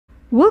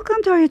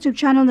Welcome to our YouTube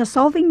channel na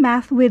Solving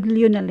Math with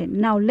Leonalyn.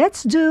 Now,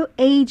 let's do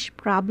age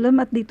problem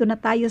at dito na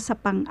tayo sa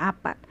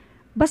pang-apat.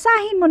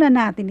 Basahin muna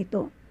natin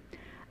ito.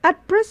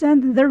 At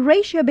present, the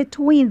ratio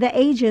between the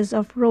ages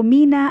of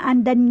Romina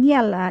and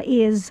Daniela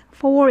is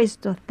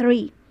 4:3.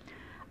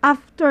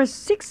 After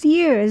 6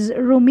 years,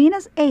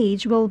 Romina's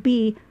age will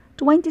be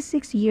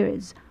 26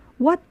 years.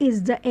 What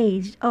is the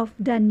age of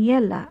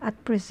Daniela at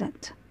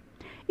present?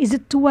 Is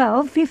it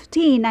 12,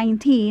 15,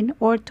 19,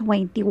 or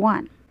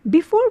 21?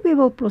 Before we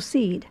will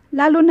proceed,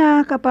 lalo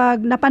na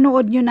kapag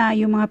napanood nyo na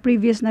yung mga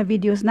previous na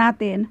videos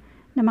natin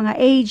na mga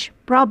age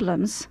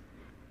problems,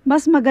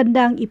 mas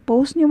magandang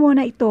i-post nyo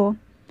muna ito.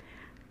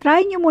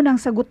 Try nyo munang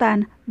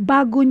sagutan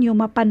bago nyo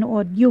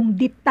mapanood yung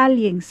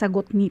detalyeng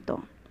sagot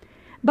nito.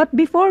 But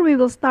before we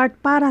will start,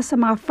 para sa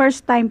mga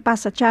first time pa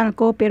sa channel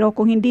ko, pero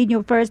kung hindi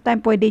nyo first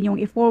time, pwede nyo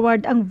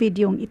i-forward ang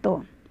videong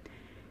ito.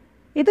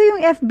 Ito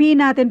yung FB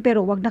natin,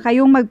 pero wag na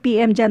kayong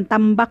mag-PM dyan,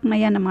 tambak na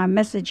yan ang mga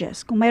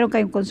messages. Kung mayroon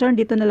kayong concern,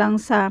 dito na lang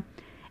sa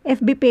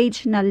FB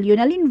page na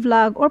Leonalyn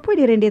Vlog, or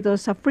pwede rin dito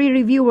sa Free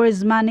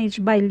Reviewers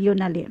managed by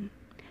Leonalyn.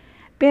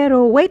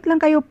 Pero wait lang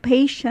kayo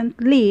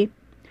patiently,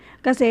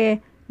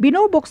 kasi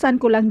binubuksan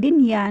ko lang din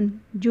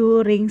yan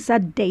during sa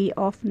day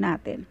off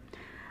natin.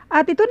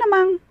 At ito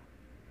namang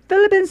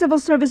Philippine Civil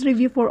Service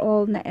Review for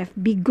All na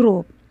FB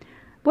group.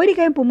 Pwede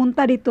kayong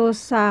pumunta dito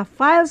sa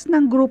files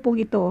ng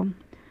grupong ito,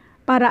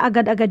 para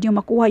agad-agad yung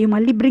makuha yung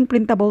mga libreng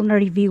printable na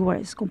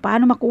reviewers. Kung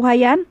paano makuha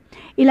yan,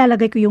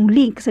 ilalagay ko yung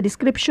link sa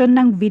description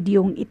ng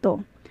videong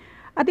ito.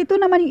 At ito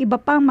naman yung iba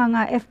pang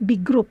mga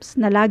FB groups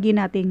na lagi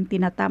nating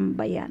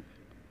tinatambayan.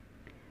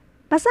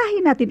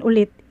 Basahin natin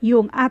ulit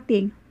yung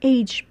ating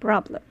age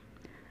problem.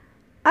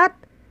 At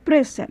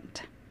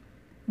present,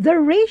 the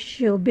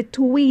ratio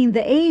between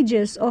the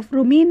ages of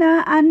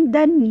Romina and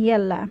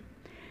Daniela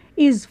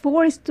is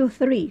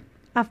 4:3.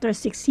 After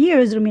 6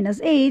 years,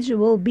 Romina's age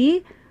will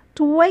be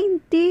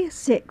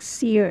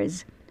 26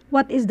 years.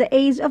 What is the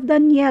age of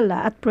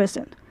Daniela at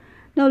present?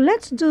 Now,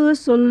 let's do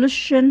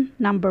solution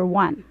number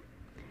 1.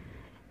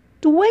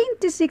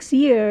 26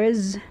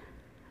 years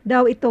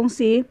daw itong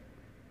si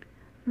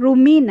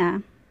Romina.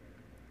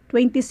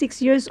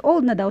 26 years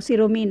old na daw si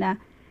Romina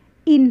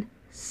in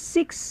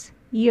 6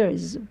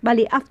 years.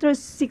 Bali, after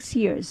 6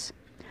 years.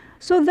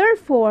 So,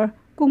 therefore,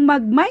 kung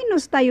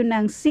mag-minus tayo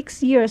ng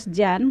 6 years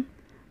dyan,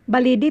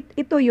 bali,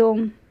 ito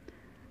yung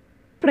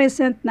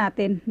present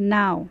natin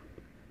now.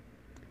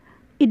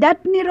 Edad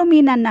ni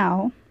Romina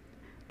now,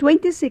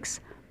 26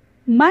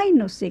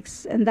 minus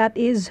 6, and that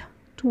is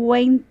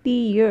 20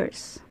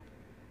 years.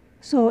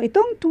 So,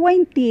 itong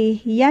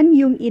 20, yan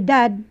yung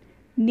edad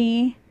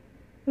ni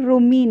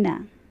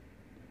Romina.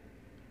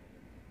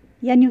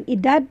 Yan yung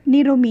edad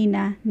ni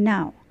Romina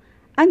now.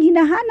 Ang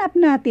hinahanap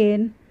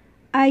natin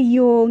ay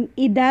yung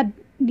edad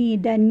ni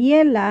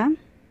Daniela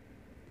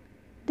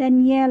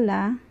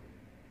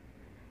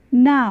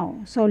now.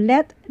 So,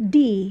 let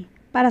D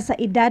para sa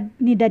edad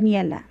ni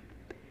Daniela.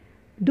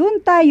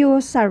 Doon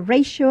tayo sa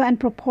ratio and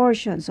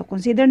proportion. So,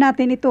 consider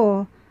natin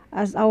ito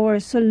as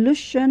our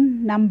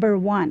solution number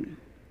 1.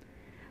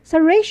 Sa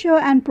ratio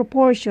and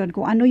proportion,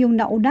 kung ano yung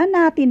nauna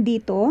natin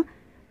dito,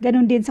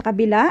 ganun din sa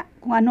kabila.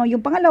 Kung ano yung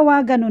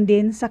pangalawa, ganun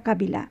din sa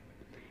kabila.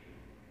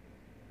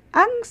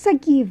 Ang sa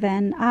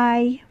given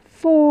ay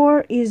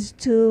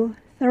 4:3.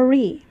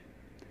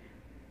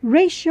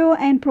 Ratio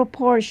and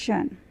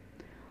proportion.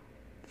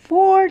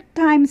 4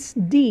 times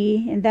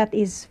D, and that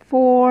is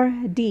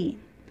 4D.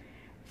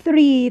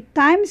 3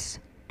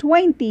 times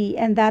 20,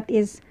 and that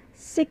is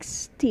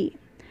 60.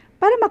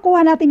 Para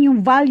makuha natin yung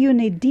value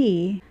ni D,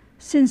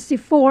 since si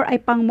 4 ay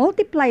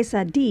pang-multiply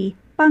sa D,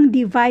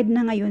 pang-divide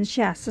na ngayon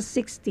siya sa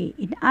 60.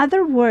 In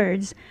other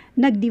words,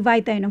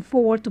 nag-divide tayo ng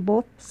 4 to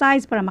both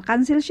sides para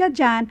makancel siya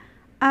dyan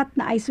at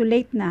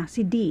na-isolate na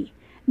si D.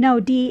 Now,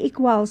 D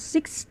equals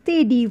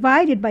 60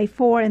 divided by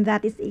 4, and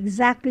that is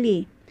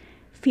exactly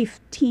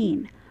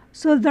 15.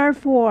 So,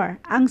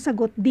 therefore, ang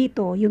sagot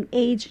dito, yung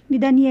age ni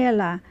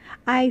Daniela,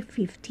 ay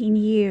 15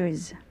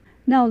 years.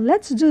 Now,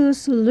 let's do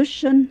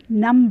solution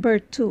number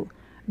 2.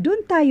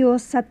 Doon tayo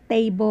sa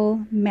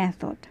table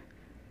method.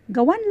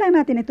 Gawan lang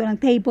natin ito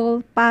ng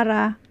table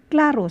para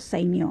klaro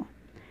sa inyo.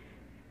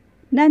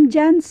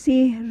 Nandyan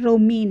si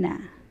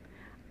Romina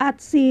at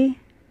si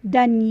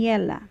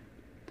Daniela.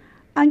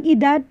 Ang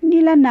edad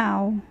nila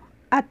now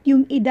at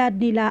yung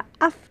edad nila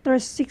after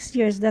 6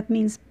 years, that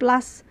means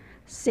plus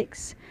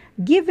 6.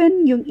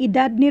 Given yung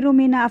edad ni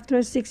Romina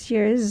after 6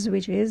 years,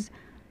 which is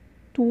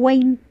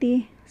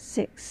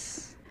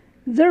 26.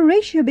 The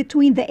ratio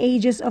between the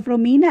ages of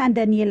Romina and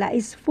Daniela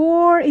is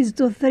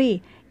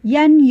 4:3.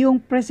 Yan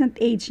yung present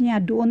age niya.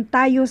 Doon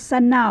tayo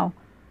sa now.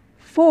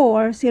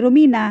 4 si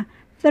Romina,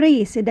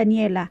 3 si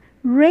Daniela.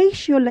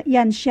 Ratio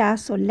yan siya.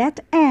 So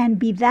let N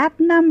be that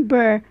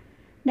number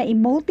na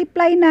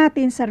i-multiply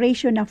natin sa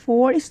ratio na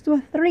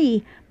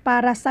 4:3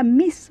 para sa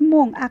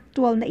mismong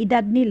actual na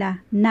edad nila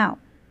now.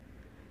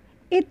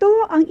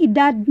 Ito ang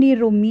edad ni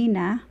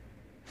Romina,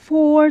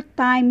 4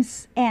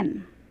 times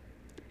N.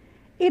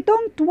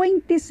 Itong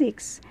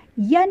 26,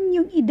 yan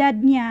yung edad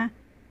niya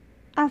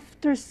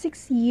after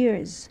 6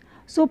 years.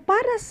 So,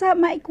 para sa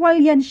ma-equal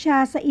yan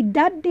siya sa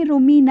edad ni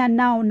Romina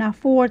now na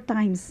 4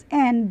 times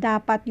n,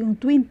 dapat yung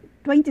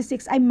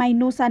 26 ay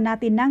minusan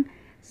natin ng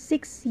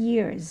 6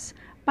 years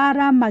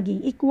para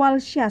maging equal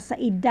siya sa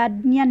edad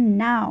niya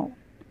now.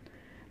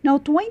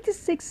 Now,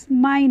 26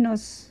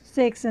 minus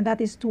 6, and that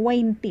is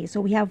 20.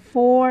 So, we have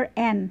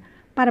 4n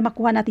para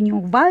makuha natin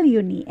yung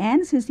value ni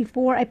n. Since si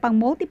 4 ay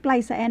pang-multiply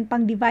sa n,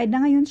 pang-divide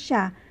na ngayon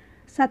siya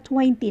sa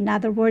 20. In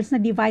other words,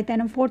 na-divide tayo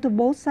ng 4 to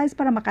both sides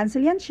para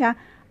makancel yan siya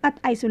at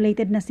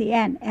isolated na si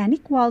n. n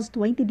equals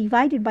 20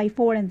 divided by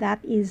 4, and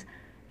that is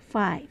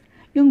 5.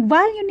 Yung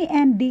value ni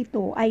n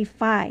dito ay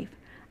 5.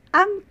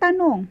 Ang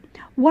tanong,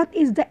 what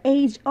is the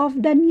age of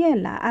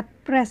Daniela at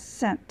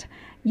present?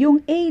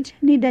 Yung age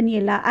ni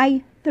Daniela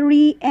ay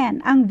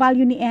 3n. Ang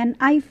value ni n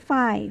ay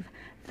 5.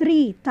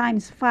 3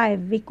 times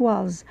 5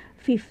 equals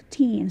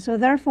 15. So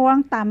therefore,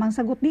 ang tamang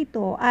sagot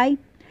dito ay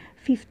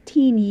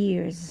 15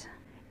 years.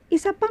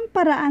 Isa pang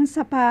paraan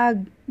sa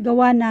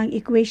paggawa ng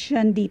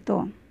equation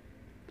dito.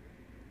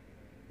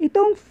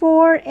 Itong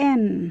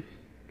 4n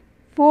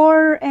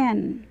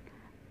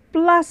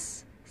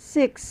plus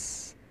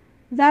 6,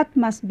 that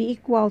must be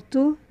equal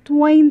to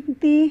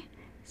 26.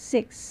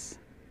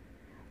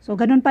 So,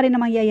 ganun pa rin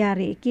ang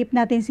mangyayari. Keep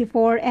natin si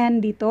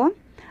 4n dito.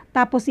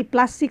 Tapos si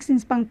plus 6,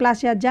 since pang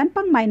plus siya dyan,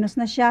 pang minus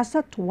na siya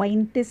sa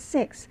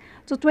 26.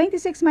 So,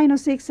 26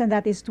 minus 6, and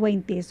that is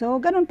 20. So,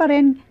 ganun pa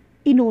rin,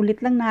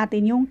 inulit lang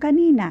natin yung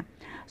kanina.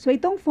 So,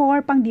 itong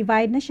 4,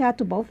 pang-divide na siya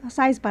to both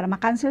sides para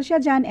makancel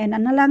siya dyan, and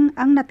ano lang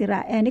ang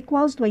natira? n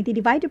equals 20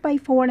 divided by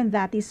 4, and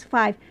that is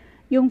 5.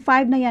 Yung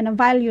 5 na yan, ang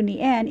value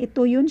ni n,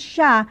 ito yun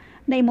siya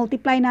na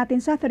i-multiply natin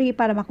sa 3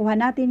 para makuha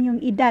natin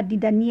yung edad ni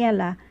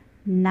Daniela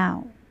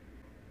now.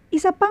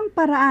 Isa pang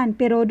paraan,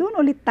 pero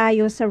doon ulit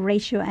tayo sa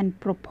ratio and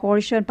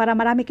proportion para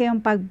marami kayong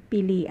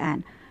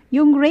pagpilian.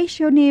 Yung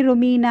ratio ni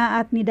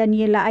Romina at ni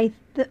Daniela ay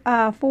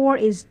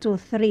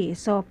 4:3.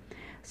 So,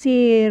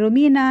 si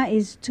Romina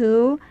is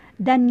to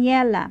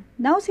Daniela.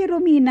 Now, si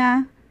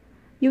Romina,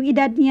 yung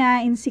edad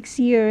niya in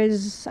 6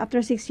 years,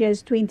 after 6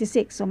 years,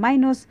 26. So,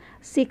 minus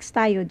 6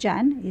 tayo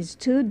dyan is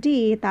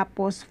 2D,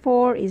 tapos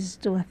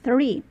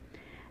 4:3.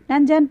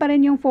 Nandyan pa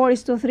rin yung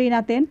 4:3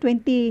 natin,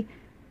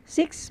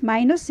 26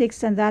 minus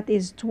 6, and that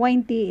is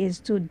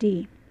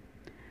 20:D.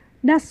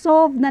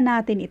 Na-solve na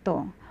natin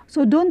ito.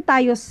 So, doon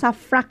tayo sa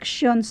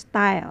fraction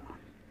style.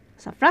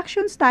 Sa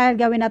fraction style,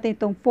 gawin natin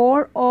itong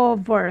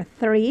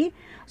 4/3.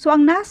 So,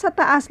 ang nasa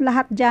taas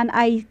lahat dyan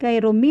ay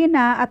kay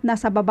Romina at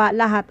nasa baba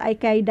lahat ay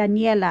kay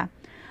Daniela.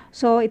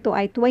 So, ito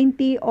ay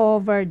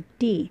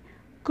 20/D.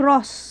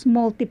 Cross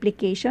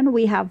multiplication,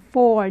 we have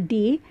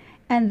 4D.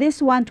 And this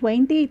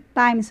 120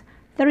 times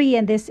 3,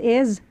 and this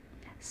is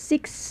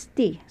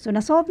 60. So,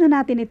 nasolve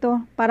na natin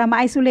ito para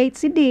ma-isolate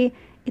si D.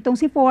 Itong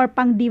si 4,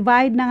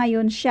 pang-divide na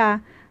ngayon siya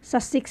sa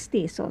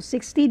 60. So,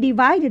 60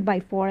 divided by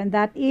 4, and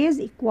that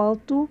is equal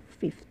to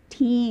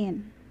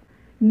 15.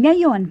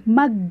 Ngayon,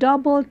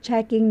 mag-double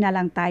checking na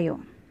lang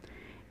tayo.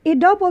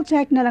 I-double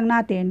check na lang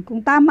natin kung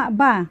tama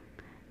ba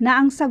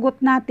na ang sagot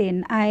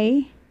natin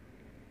ay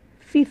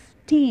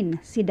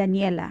 15 si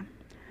Daniela.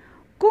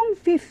 Kung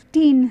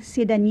 15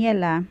 si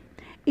Daniela,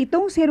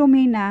 itong si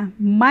Romina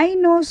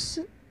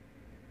minus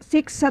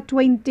 6 sa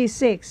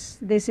 26,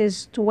 this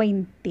is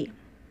 20.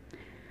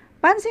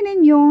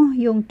 Pansinin nyo,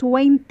 yung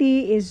 20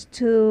 is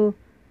to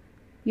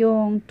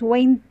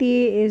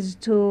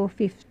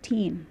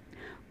 15.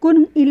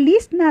 Kung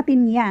i-list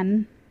natin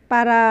yan,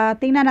 para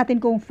tingnan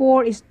natin kung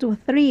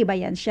 4:3 ba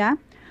yan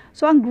siya.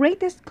 So, ang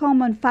greatest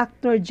common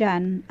factor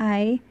dyan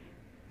ay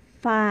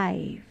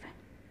 5.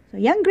 So,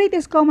 yung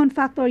greatest common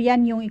factor,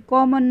 yan yung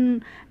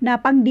common na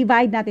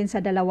pang-divide natin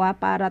sa dalawa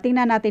para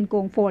tingnan natin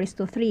kung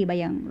 4:3 ba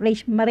yan.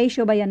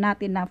 Ma-ratio ba yan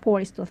natin na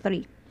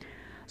 4:3.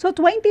 So,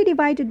 20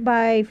 divided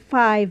by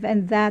 5,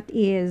 and that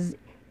is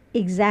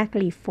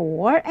exactly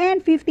 4. And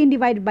 15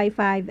 divided by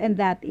 5,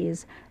 and that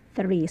is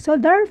 3. So,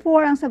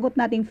 therefore, ang sagot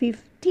nating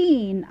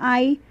 15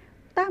 ay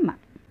tama.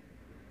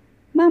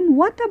 Ma'am,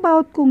 what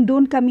about kung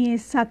doon kami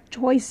sa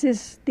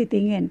choices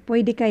titingin?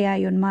 Pwede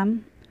kaya yun,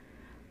 ma'am?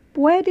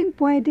 Pwede.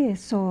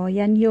 So,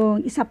 yan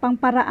yung isa pang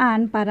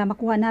paraan para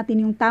makuha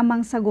natin yung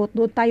tamang sagot.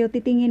 Doon tayo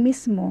titingin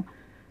mismo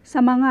sa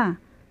mga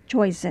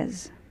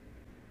choices.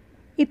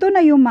 Ito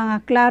na yung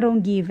mga klarong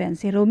given.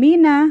 Si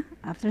Romina,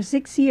 after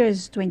 6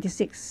 years,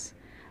 26.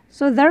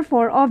 So,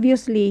 therefore,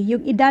 obviously,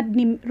 yung edad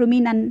ni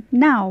Romina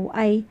now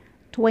ay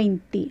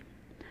 20.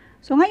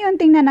 So, ngayon,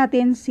 tingnan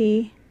natin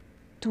si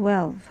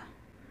 12.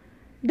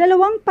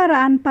 Dalawang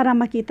paraan para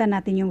makita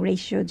natin yung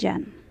ratio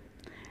dyan.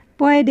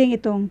 Pwedeng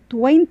itong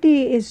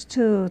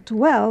 20:12,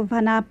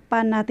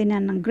 hanapan natin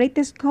yan ng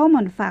greatest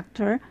common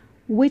factor,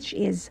 which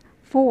is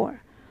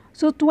 4.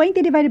 So,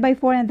 20 divided by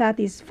 4, and that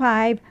is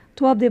 5.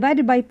 12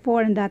 divided by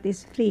 4, and that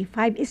is 3.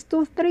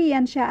 5:3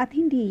 yan siya, at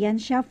hindi yan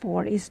siya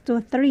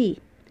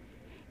 4:3.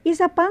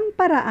 Isa pang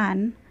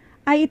paraan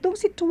ay itong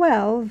si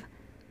 12,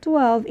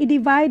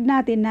 i-divide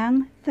natin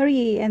ng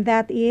 3, and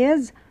that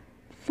is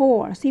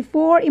 4. Si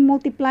 4,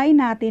 i-multiply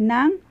natin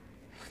ng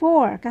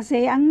 4,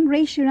 kasi ang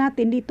ratio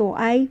natin dito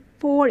ay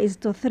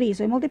 4:3.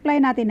 So,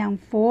 i-multiply natin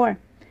ng 4.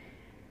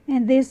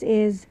 And this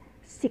is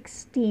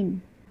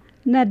 16.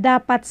 Na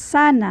dapat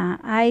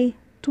sana ay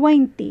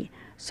 20.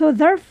 So,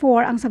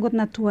 therefore, ang sagot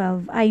na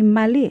 12 ay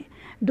mali.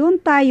 Doon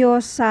tayo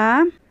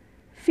sa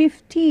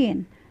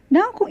 15.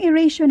 Now, kung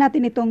i-ratio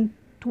natin itong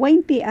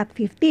 20 at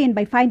 15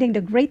 by finding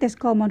the greatest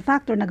common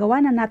factor, nagawa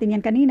na natin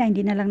yan kanina,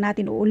 hindi na lang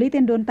natin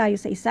uulitin, doon tayo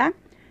sa isa.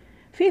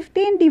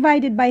 15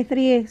 divided by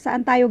 3,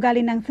 saan tayo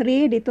galing ng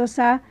 3? Dito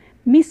sa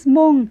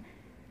mismong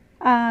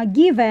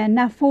given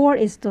na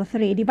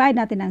 4:3. Divide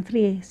natin ng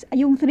 3.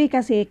 Yung 3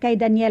 kasi kay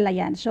Daniela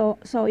yan. So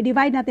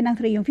i-divide natin ng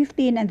 3 yung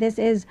 15 and this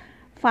is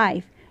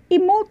 5.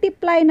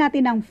 I-multiply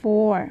natin ng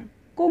 4.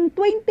 Kung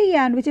 20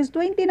 yan, which is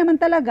 20 naman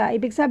talaga,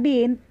 ibig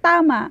sabihin,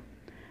 tama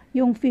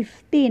yung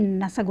 15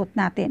 na sagot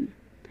natin.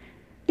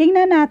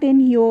 Tingnan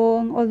natin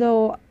yung,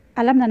 although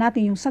alam na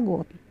natin yung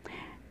sagot,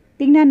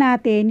 tingnan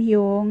natin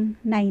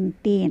yung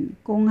 19.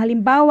 Kung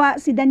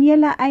halimbawa si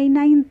Daniela ay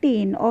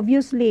 19,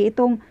 obviously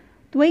itong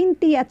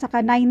 20 at saka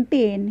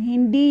 19,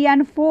 hindi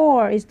yan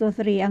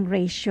 4:3 ang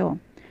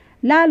ratio.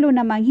 Lalo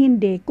namang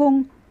hindi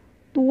kung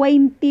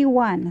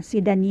 21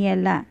 si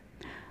Daniela.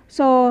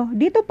 So,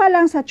 dito pa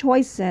lang sa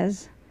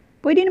choices,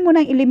 pwede mo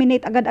nang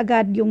eliminate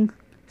agad-agad yung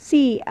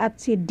C at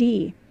si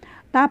D.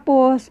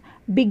 Tapos,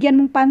 bigyan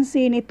mong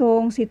pansin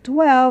itong si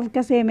 12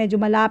 kasi medyo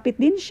malapit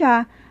din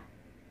siya.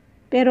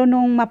 Pero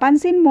nung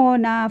mapansin mo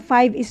na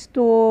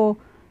 5:3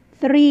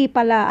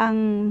 pala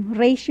ang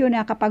ratio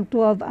na kapag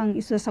 12 ang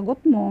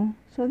isasagot mo,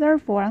 so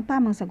therefore, ang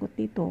tamang sagot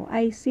dito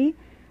ay si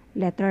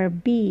letter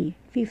B,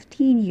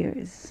 15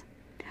 years.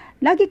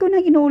 Lagi ko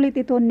nang inuulit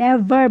ito,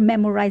 never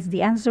memorize the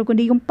answer,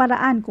 kundi yung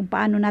paraan kung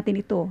paano natin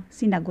ito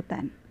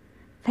sinagutan.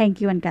 Thank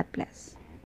you and God bless.